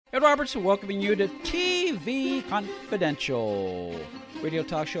Ed Robertson welcoming you to TV Confidential, radio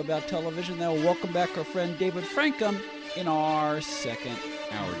talk show about television that will welcome back our friend David Frankham in our second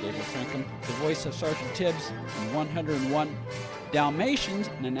hour. David Frankham, the voice of Sergeant Tibbs in 101 Dalmatians,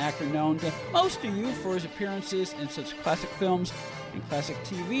 and an actor known to most of you for his appearances in such classic films and classic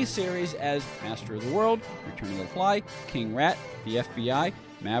TV series as Master of the World, Return of the Fly, King Rat, The FBI,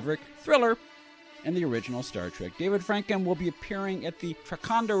 Maverick, Thriller, and the original Star Trek. David Frankham will be appearing at the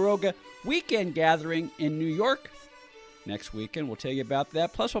Ticonderoga Weekend Gathering in New York next weekend. We'll tell you about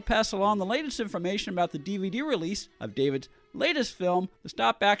that. Plus, we'll pass along the latest information about the DVD release of David's latest film, the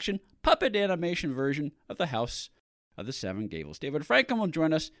stop-action puppet animation version of The House of the Seven Gables. David Frankham will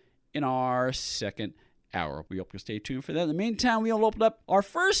join us in our second hour. We hope you'll stay tuned for that. In the meantime, we'll open up our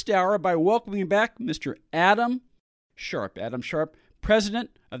first hour by welcoming back Mr. Adam Sharp. Adam Sharp, President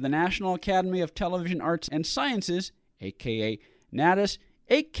of the National Academy of Television Arts and Sciences, a.k.a. NATAS,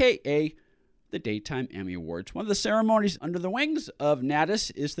 a.k.a. the Daytime Emmy Awards. One of the ceremonies under the wings of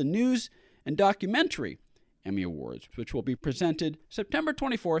NATAS is the News and Documentary Emmy Awards, which will be presented September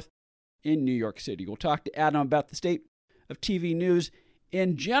 24th in New York City. We'll talk to Adam about the state of TV news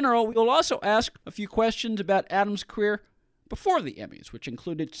in general. We'll also ask a few questions about Adam's career before the Emmys, which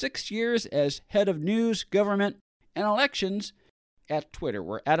included 6 years as head of news, government, and elections at Twitter,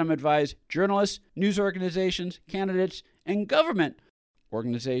 where Adam advised journalists, news organizations, candidates, and government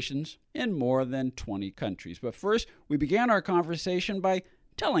organizations in more than 20 countries. But first, we began our conversation by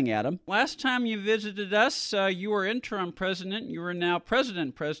telling Adam, last time you visited us, you were interim president. You are now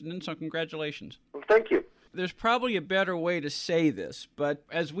president, so congratulations. Well, thank you. There's probably a better way to say this, but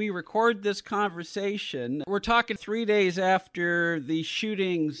as we record this conversation, we're talking 3 days after the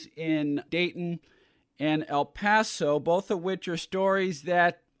shootings in Dayton and El Paso, both of which are stories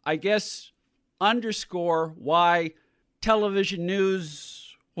that, I guess, underscore why television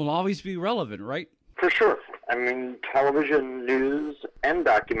news will always be relevant, right? For sure. I mean, television news and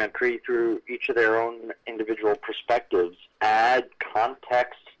documentary, through each of their own individual perspectives, add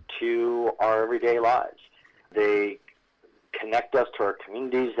context to our everyday lives. They connect us to our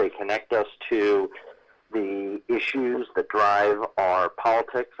communities. They connect us to the issues that drive our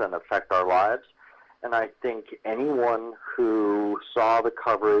politics and affect our lives. And I think anyone who saw the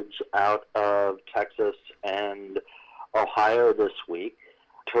coverage out of Texas and Ohio this week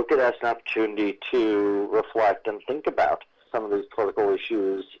took it as an opportunity to reflect and think about some of these political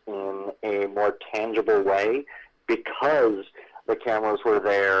issues in a more tangible way, because the cameras were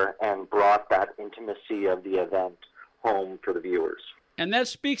there and brought that intimacy of the event home for the viewers. And that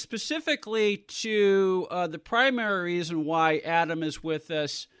speaks specifically to the primary reason why Adam is with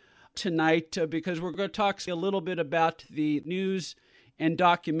us tonight, because we're going to talk a little bit about the News and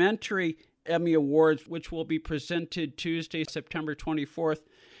Documentary Emmy Awards, which will be presented Tuesday, September 24th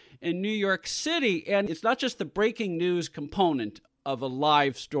in New York City. And it's not just the breaking news component of a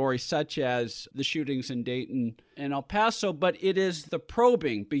live story such as the shootings in Dayton and El Paso, but it is the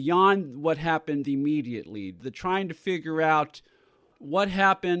probing beyond what happened immediately, the trying to figure out what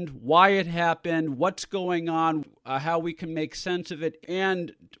happened, why it happened, what's going on, how we can make sense of it.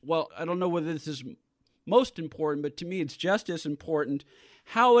 And, well, I don't know whether this is most important, but to me it's just as important,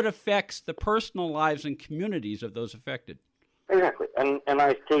 how it affects the personal lives and communities of those affected. Exactly. And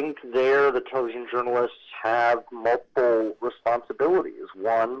I think there the television journalists have multiple responsibilities.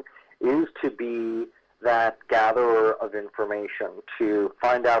 One is to be that gatherer of information, to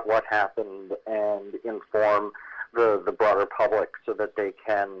find out what happened and inform the broader public so that they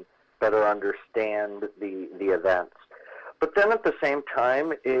can better understand the events. But then at the same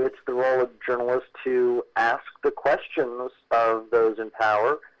time, it's the role of journalists to ask the questions of those in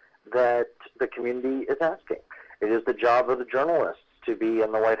power that the community is asking. It is the job of the journalists to be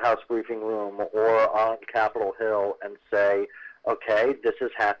in the White House briefing room or on Capitol Hill and say, okay, this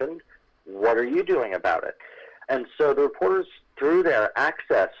has happened. What are you doing about it? And so the reporters, through their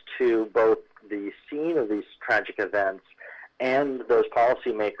access to both the scene of these tragic events and those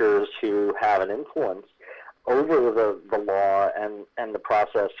policymakers who have an influence over the law and the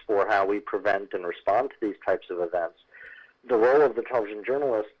process for how we prevent and respond to these types of events, the role of the television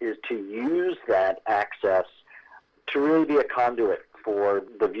journalist is to use that access to really be a conduit for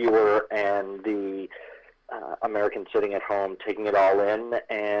the viewer and the American sitting at home, taking it all in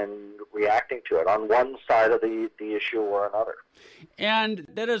and reacting to it on one side of the issue or another. And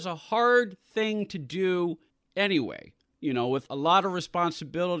that is a hard thing to do anyway, you know, with a lot of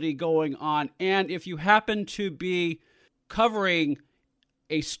responsibility going on. And if you happen to be covering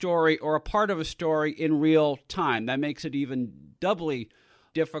a story or a part of a story in real time, that makes it even doubly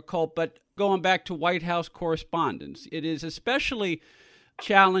difficult. But going back to White House correspondence, it is especially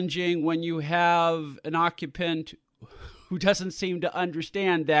challenging when you have an occupant who doesn't seem to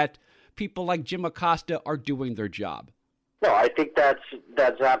understand that people like Jim Acosta are doing their job. No, I think that's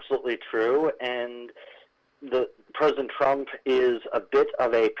absolutely true, and President Trump is a bit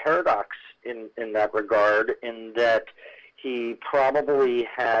of a paradox in that regard, in that he probably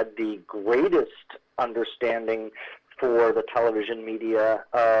had the greatest understanding for the television media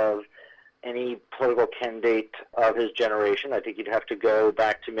of any political candidate of his generation. I think you'd have to go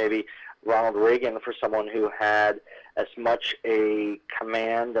back to maybe Ronald Reagan for someone who had as much a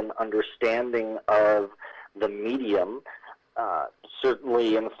command and understanding of the medium,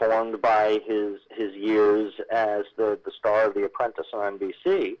 certainly informed by his years as the star of The Apprentice on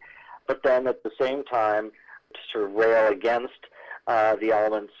NBC, but then at the same time to sort of rail against the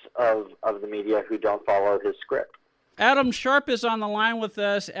elements of the media who don't follow his script. Adam Sharp is on the line with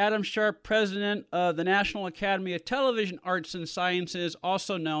us. Adam Sharp, president of the National Academy of Television Arts and Sciences,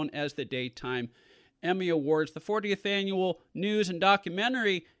 also known as the Daytime Emmy Awards. The 40th Annual News and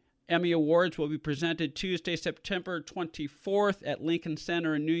Documentary Emmy Awards will be presented Tuesday, September 24th at Lincoln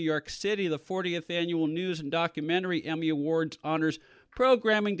Center in New York City. The 40th Annual News and Documentary Emmy Awards honors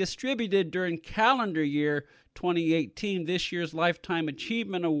programming distributed during calendar year 2018. This year's Lifetime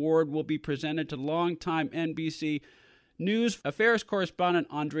Achievement Award will be presented to longtime NBC News Affairs correspondent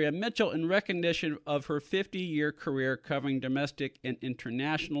Andrea Mitchell in recognition of her 50-year career covering domestic and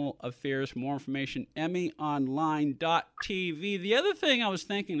international affairs. For more information, EmmyOnline.tv. The other thing I was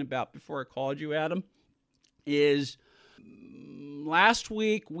thinking about before I called you, Adam, is last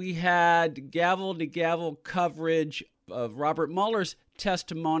week we had gavel-to-gavel coverage of Robert Mueller's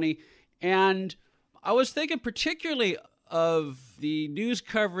testimony, and I was thinking particularly of the news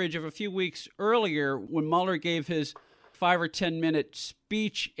coverage of a few weeks earlier when Mueller gave his 5 or 10 minute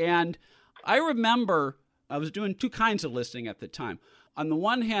speech. And I remember I was doing two kinds of listening at the time. On the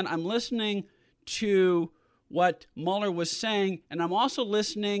one hand, I'm listening to what Mueller was saying, and I'm also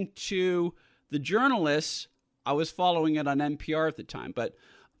listening to the journalists. I was following it on NPR at the time, but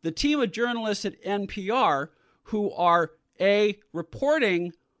the team of journalists at NPR who are A,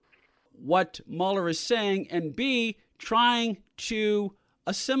 reporting what Mueller is saying, and B, trying to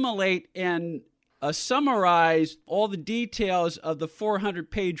assimilate and summarize all the details of the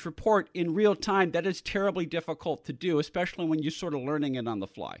 400-page report in real time. That is terribly difficult to do, especially when you're sort of learning it on the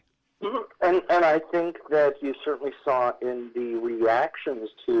fly. Mm-hmm. And I think that you certainly saw in the reactions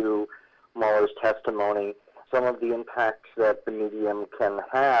to Mueller's testimony some of the impacts that the medium can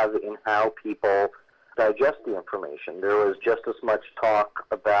have in how people digest the information. There was just as much talk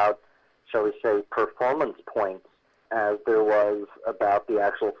about, shall we say, performance points as there was about the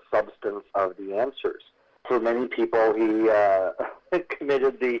actual substance of the answers. For many people, he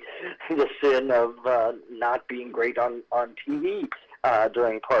committed the sin of not being great on TV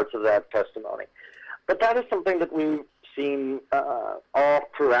during parts of that testimony. But that is something that we've seen all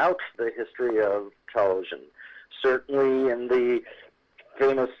throughout the history of television. Certainly in the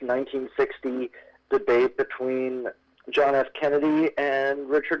famous 1960 debate between John F. Kennedy and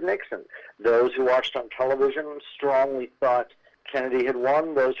Richard Nixon. Those who watched on television strongly thought Kennedy had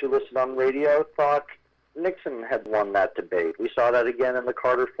won. Those who listened on radio thought Nixon had won that debate. We saw that again in the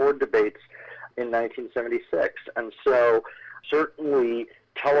Carter-Ford debates in 1976. And so certainly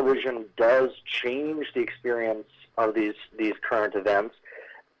television does change the experience of these current events,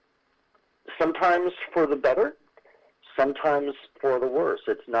 sometimes for the better, sometimes for the worse.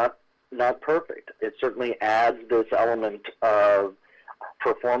 It's not perfect. It certainly adds this element of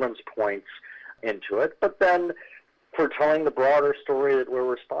performance points into it. But then for telling the broader story that we're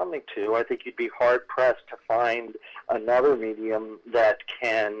responding to, I think you'd be hard-pressed to find another medium that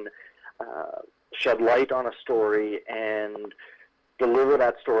can shed light on a story and deliver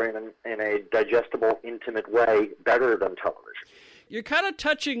that story in a digestible, intimate way better than television. You're kind of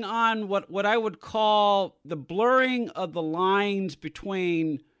touching on what I would call the blurring of the lines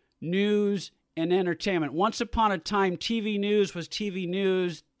between news and entertainment. Once upon a time, TV news was TV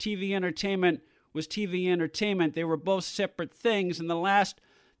news, TV entertainment was TV entertainment. They were both separate things. In the last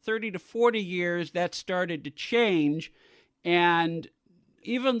 30 to 40 years, that started to change. And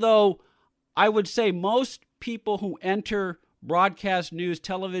even though I would say most people who enter broadcast news,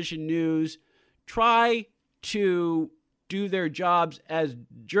 television news, try to do their jobs as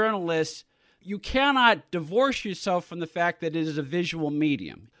journalists, you cannot divorce yourself from the fact that it is a visual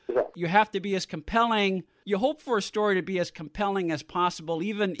medium. You have to be as compelling. You hope for a story to be as compelling as possible.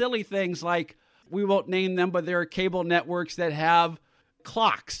 Even silly things like, we won't name them, but there are cable networks that have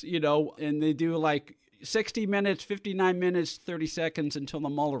clocks, and they do like 60 minutes, 59 minutes, 30 seconds until the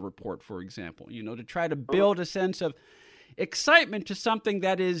Mueller report, for example, to try to build a sense of excitement to something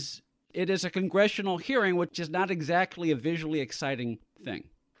that is a congressional hearing, which is not exactly a visually exciting thing.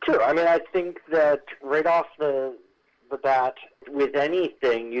 Sure. I mean, I think that right off the bat, with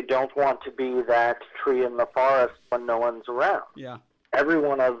anything, you don't want to be that tree in the forest when no one's around. Yeah. Every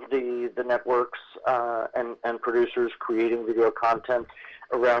one of the networks and producers creating video content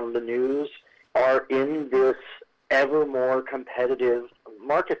around the news are in this ever more competitive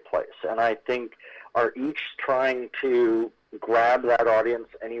marketplace, and I think are each trying to grab that audience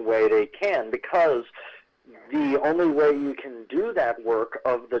any way they can, because the only way you can do that work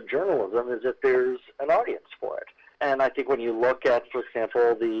of the journalism is if there's an audience for it. And I think when you look at, for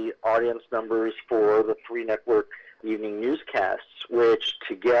example, the audience numbers for the 3 network evening newscasts, which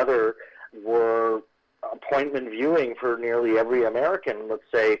together were appointment viewing for nearly every American, let's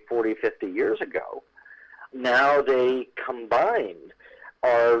say 40, 50 years ago, now they combined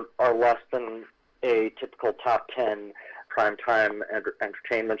are less than a typical top 10 primetime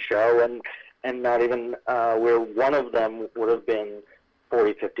entertainment show, and not even where one of them would have been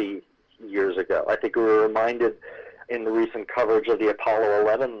 40, 50 years ago. I think we were reminded in the recent coverage of the Apollo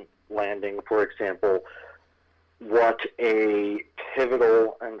 11 landing, for example, what a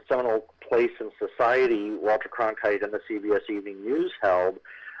pivotal and seminal place in society Walter Cronkite and the CBS Evening News held.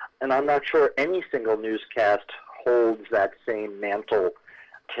 And I'm not sure any single newscast holds that same mantle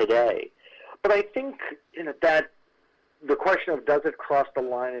today. But I think that the question of does it cross the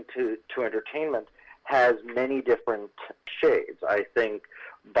line into entertainment has many different shades. I think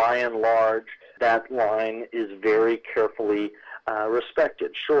by and large that line is very carefully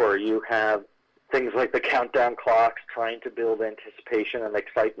respected. Sure, you have things like the countdown clocks trying to build anticipation and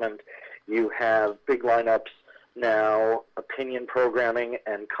excitement. You have big lineups now, opinion programming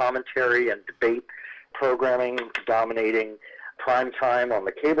and commentary and debate programming dominating prime time on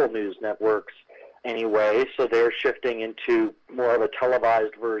the cable news networks anyway, so they're shifting into more of a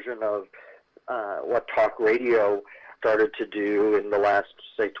televised version of what talk radio started to do in the last,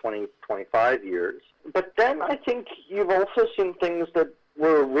 say, 20, 25 years. But then I think you've also seen things that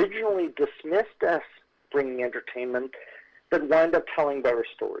were originally dismissed as bringing entertainment that wind up telling better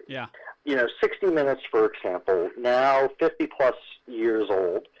stories. Yeah. 60 Minutes, for example, now 50-plus years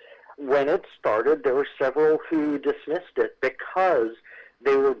old. When it started, there were several who dismissed it because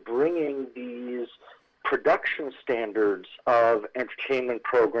they were bringing these production standards of entertainment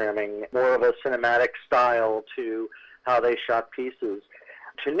programming, more of a cinematic style to how they shot pieces,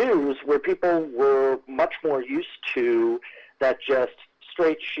 to news where people were much more used to that just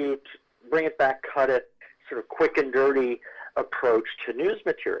straight shoot, bring it back, cut it, sort of quick and dirty approach to news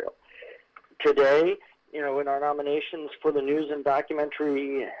material. Today, in our nominations for the News and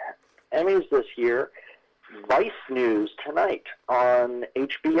Documentary Emmys this year, Vice News Tonight on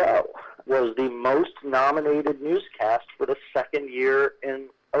HBO was the most nominated newscast for the second year in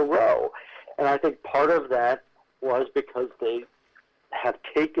a row. And I think part of that was because they have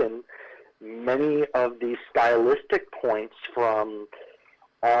taken many of the stylistic points from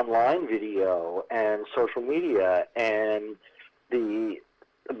online video and social media and the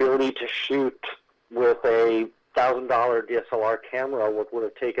ability to shoot with a $1,000 DSLR camera, what would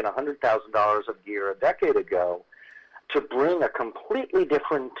have taken $100,000 of gear a decade ago, to bring a completely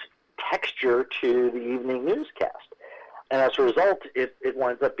different texture to the evening newscast. And as a result, it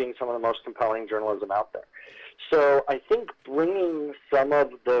winds up being some of the most compelling journalism out there. So I think bringing some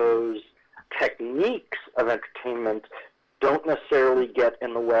of those techniques of entertainment don't necessarily get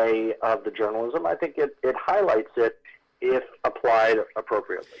in the way of the journalism. I think it highlights it if applied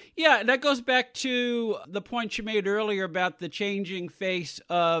appropriately. Yeah, that goes back to the point you made earlier about the changing face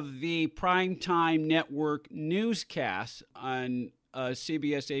of the primetime network newscasts on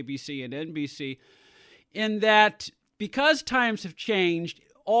CBS, ABC, and NBC, in that because times have changed,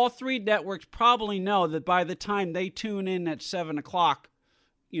 all 3 networks probably know that by the time they tune in at 7 o'clock,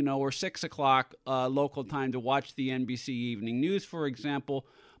 or 6 o'clock local time to watch the NBC Evening News, for example,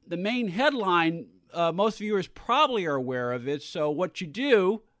 the main headline, most viewers probably are aware of it. So what you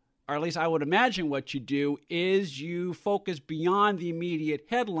do, or at least I would imagine what you do, is you focus beyond the immediate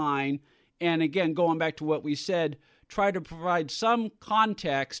headline. And again, going back to what we said, try to provide some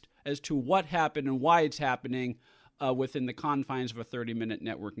context as to what happened and why it's happening within the confines of a 30-minute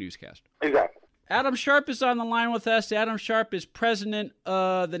network newscast. Exactly. Adam Sharp is on the line with us. Adam Sharp is president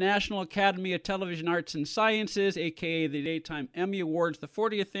of the National Academy of Television Arts and Sciences, a.k.a. the Daytime Emmy Awards. The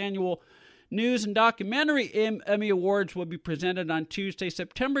 40th Annual News and Documentary Emmy Awards will be presented on Tuesday,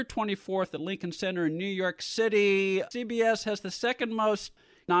 September 24th at Lincoln Center in New York City. CBS has the second most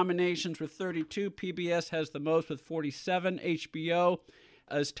nominations with 32. PBS has the most with 47. HBO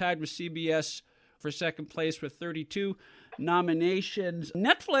is tied with CBS for second place with 32 nominations.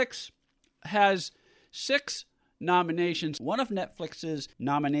 Netflix has 6 nominations. One of Netflix's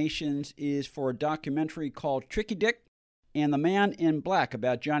nominations is for a documentary called Tricky Dick and the Man in Black,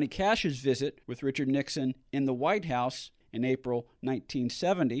 about Johnny Cash's visit with Richard Nixon in the White House in April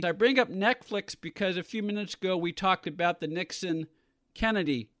 1970. I bring up Netflix because a few minutes ago we talked about the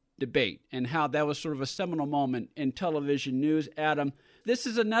Nixon-Kennedy debate and how that was sort of a seminal moment in television news. Adam, this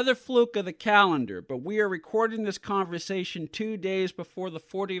is another fluke of the calendar, but we are recording this conversation 2 days before the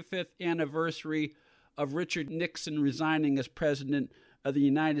 45th anniversary of Richard Nixon resigning as president of the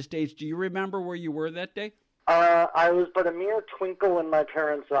United States. Do you remember where you were that day? I was but a mere twinkle in my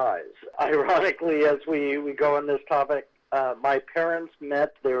parents' eyes. Ironically, as we go on this topic, my parents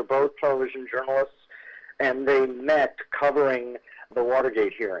met. They were both television journalists, and they met covering the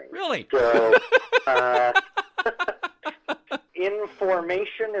Watergate hearing. Really? So,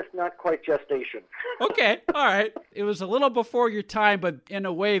 information, if not quite gestation. Okay, all right. It was a little before your time, but in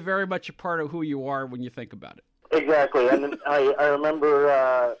a way very much a part of who you are when you think about it. Exactly. And I remember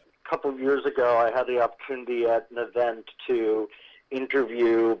a couple of years ago I had the opportunity at an event to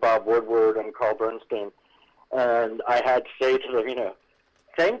interview Bob Woodward and Carl Bernstein, and I had to say to them,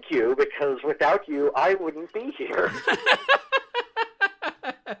 thank you, because without you, I wouldn't be here.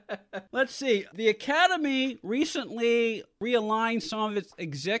 Let's see. The Academy recently realigned some of its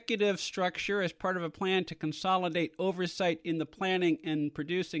executive structure as part of a plan to consolidate oversight in the planning and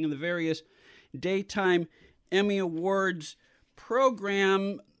producing of the various daytime Emmy Awards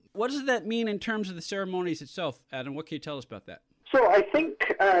program. What does that mean in terms of the ceremonies itself, Adam? What can you tell us about that? So I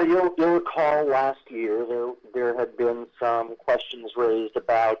think you'll recall last year there had been some questions raised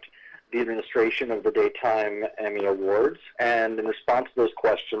about the administration of the Daytime Emmy Awards, and in response to those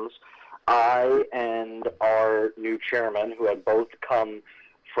questions, I and our new chairman, who had both come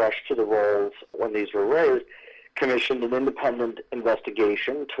fresh to the roles when these were raised, commissioned an independent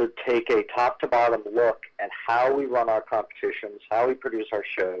investigation to take a top-to-bottom look at how we run our competitions, how we produce our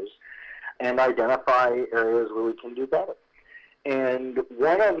shows, and identify areas where we can do better. And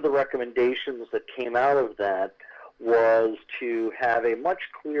one of the recommendations that came out of that was to have a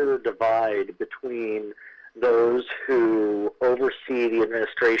much clearer divide between those who oversee the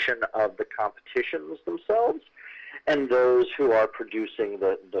administration of the competitions themselves and those who are producing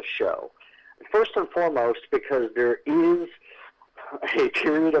the show. First and foremost, because there is a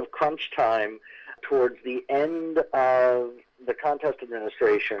period of crunch time towards the end of the contest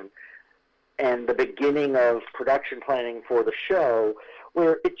administration and the beginning of production planning for the show,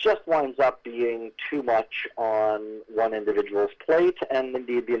 where it just winds up being too much on one individual's plate, and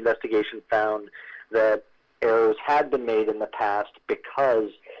indeed the investigation found that errors had been made in the past because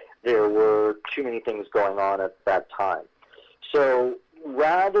there were too many things going on at that time. So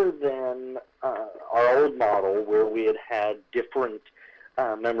rather than our old model where we had different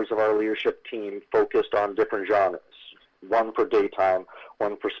members of our leadership team focused on different genres, one for daytime,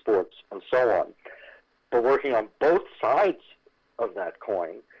 one for sports, and so on, but working on both sides of that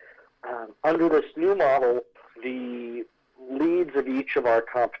coin, under this new model, the leads of each of our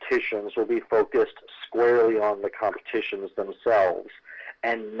competitions will be focused squarely on the competitions themselves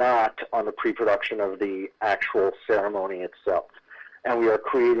and not on the pre-production of the actual ceremony itself. And we are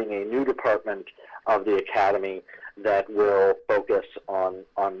creating a new department of the Academy that will focus on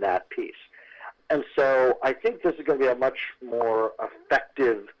that piece. And so I think this is going to be a much more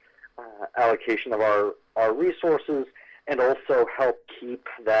effective allocation of our resources, and also help keep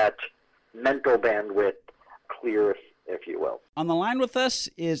that mental bandwidth clear, if you will. On the line with us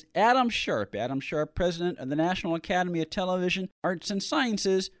is Adam Sharp. Adam Sharp, president of the National Academy of Television Arts and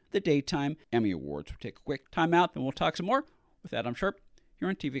Sciences, the Daytime Emmy Awards. We'll take a quick time out, and we'll talk some more with Adam Sharp here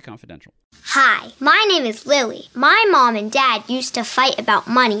on TV Confidential. Hi, my name is Lily. My mom and dad used to fight about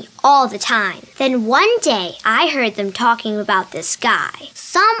money all the time. Then one day, I heard them talking about this guy,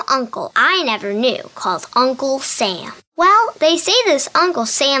 some uncle I never knew, called Uncle Sam. Well, they say this Uncle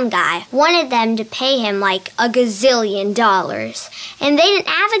Sam guy wanted them to pay him like $1 gazillion, and they didn't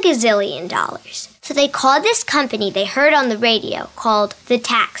have $1 gazillion. So they called this company they heard on the radio called the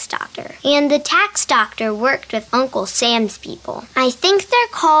Tax Doctor. And the Tax Doctor worked with Uncle Sam's people. I think they're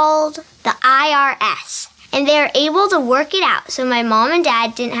called the IRS. And they were able to work it out so my mom and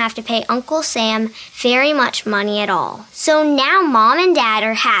dad didn't have to pay Uncle Sam very much money at all. So now mom and dad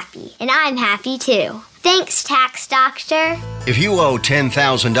are happy, and I'm happy too. Thanks, Tax Doctor. If you owe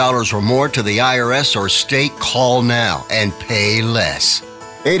 $10,000 or more to the IRS or state, call now and pay less.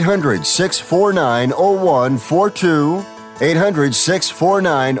 800-649-0142.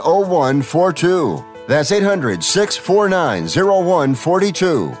 800-649-0142. That's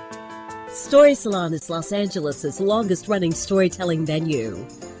 800-649-0142. Story Salon is Los Angeles' longest-running storytelling venue.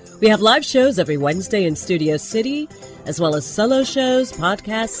 We have live shows every Wednesday in Studio City, as well as solo shows,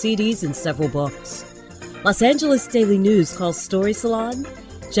 podcasts, CDs, and several books. Los Angeles Daily News calls Story Salon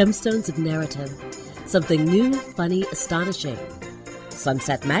Gemstones of Narrative, something new, funny, astonishing.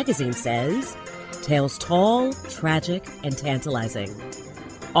 Sunset Magazine says tales tall, tragic, and tantalizing.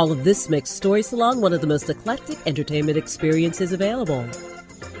 All of this makes Story Salon one of the most eclectic entertainment experiences available.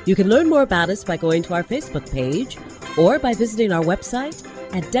 You can learn more about us by going to our Facebook page or by visiting our website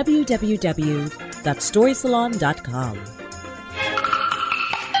at www.storysalon.com.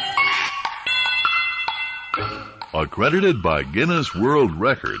 Accredited by Guinness World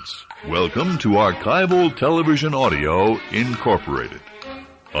Records, welcome to Archival Television Audio Incorporated,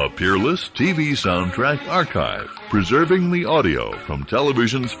 a peerless TV soundtrack archive, preserving the audio from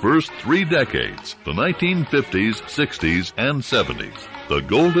television's first 3 decades, the 1950s, 60s, and 70s, the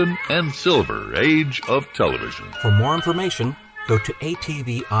golden and silver age of television. For more information, go to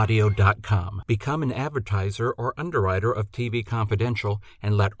atvaudio.com. Become an advertiser or underwriter of TV Confidential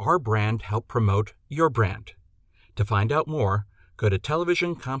and let our brand help promote your brand. To find out more, go to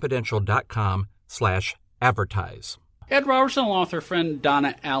televisionconfidential.com/advertise. Ed Robertson, along with her friend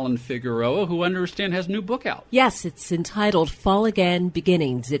Donna Allen Figueroa, who I understand has a new book out. Yes, it's entitled Fall Again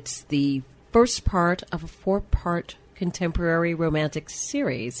Beginnings. It's the first part of a 4-part contemporary romantic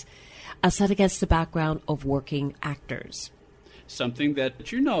series set against the background of working actors. Something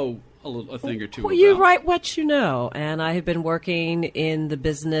that you know a thing or two well, about. You write what you know, and I have been working in the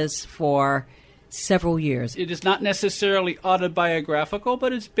business for several years. It is not necessarily autobiographical,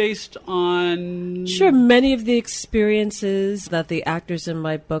 but it's based on... Sure, many of the experiences that the actors in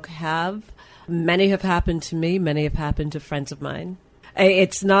my book have, many have happened to me, many have happened to friends of mine.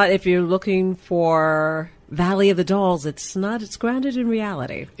 It's not, if you're looking for Valley of the Dolls, it's not, it's grounded in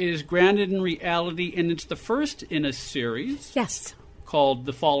reality. It is grounded in reality, and it's the first in a series. Yes. Called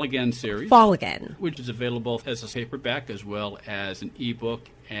the Fall Again series. Fall Again. Which is available as a paperback as well as an ebook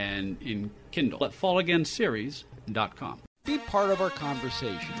and in Kindle at fallagainseries.com. Be part of our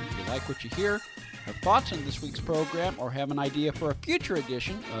conversation. If you like what you hear, have thoughts on this week's program, or have an idea for a future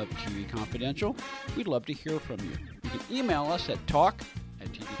edition of TV Confidential, we'd love to hear from you. You can email us at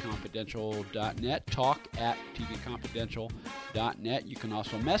talk@tvconfidential.net, talk@tvconfidential.net. You can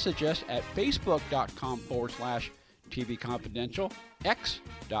also message us at facebook.com/TV Confidential,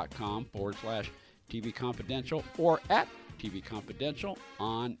 x.com/TV Confidential, or at TV Confidential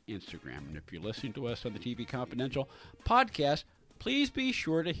on Instagram. And if you're listening to us on the TV Confidential podcast, please be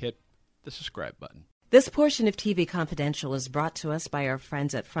sure to hit the subscribe button. This portion of TV Confidential is brought to us by our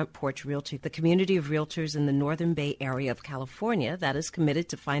friends at Front Porch Realty, the community of realtors in the Northern Bay area of California that is committed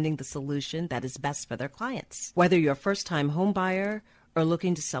to finding the solution that is best for their clients. Whether you're a first-time home buyer or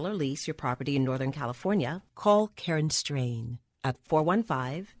looking to sell or lease your property in Northern California, call Karen Strain at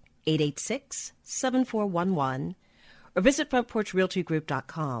 415-886-7411 or visit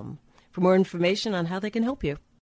frontporchrealtygroup.com for more information on how they can help you.